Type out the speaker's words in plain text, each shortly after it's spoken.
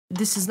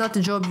This is not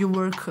a job you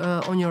work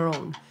on your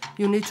own.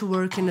 You need to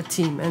work in a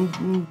team,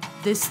 and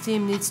this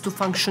team needs to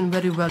function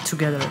very well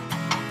together.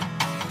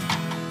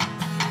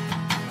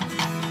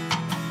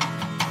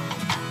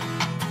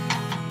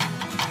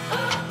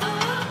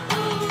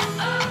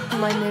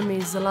 My name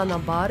is Lana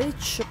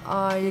Barić.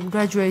 I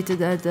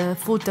graduated at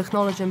Food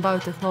Technology and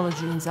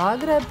Biotechnology in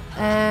Zagreb,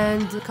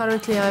 and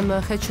currently I'm a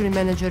hatchery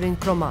manager in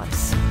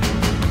Cromaris.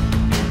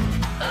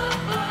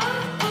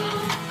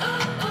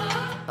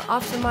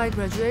 After my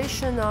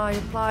graduation, I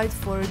applied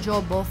for a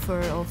job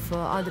offer of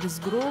Adres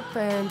Group,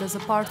 and as a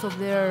part of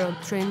their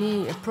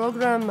trainee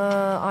program,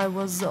 I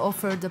was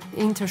offered an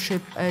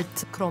internship at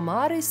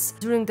Cromaris.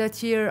 During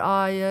that year,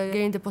 I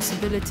gained the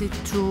possibility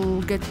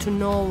to get to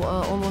know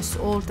almost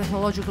all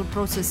technological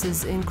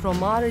processes in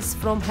Cromaris,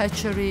 from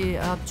hatchery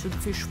up to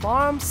fish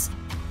farms.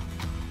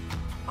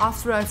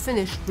 After I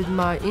finished with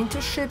my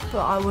internship,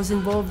 I was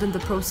involved in the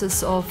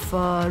process of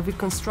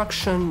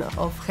reconstruction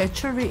of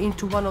hatchery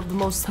into one of the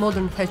most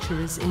modern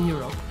hatcheries in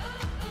Europe.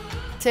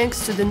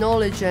 Thanks to the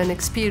knowledge and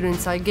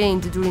experience I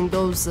gained during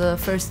those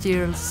first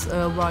years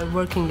while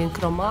working in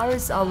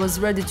Cromaris, I was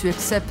ready to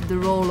accept the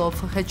role of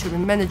hatchery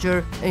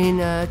manager in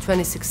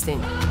 2016.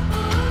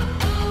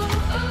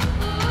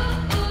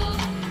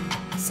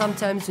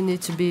 Sometimes you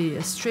need to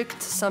be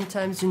strict,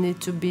 sometimes you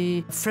need to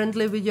be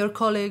friendly with your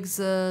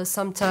colleagues,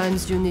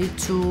 sometimes you need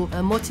to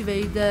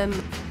motivate them.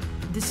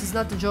 This is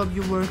not a job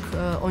you work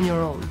on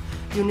your own.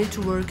 You need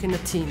to work in a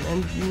team,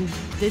 and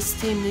this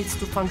team needs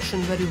to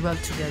function very well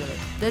together.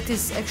 That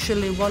is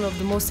actually one of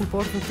the most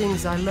important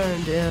things I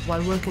learned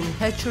while working in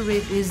hatchery,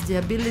 is the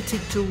ability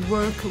to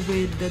work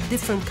with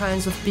different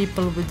kinds of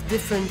people with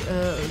different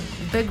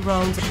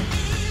backgrounds.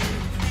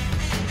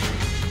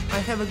 I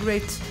have a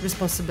great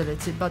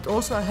responsibility, but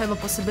also I have a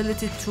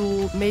possibility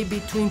to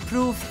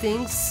improve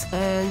things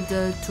and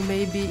to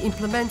maybe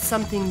implement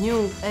something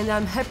new. And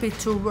I'm happy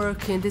to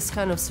work in this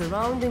kind of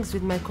surroundings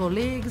with my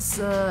colleagues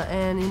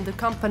and in the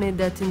company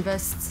that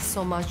invests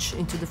so much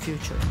into the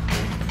future.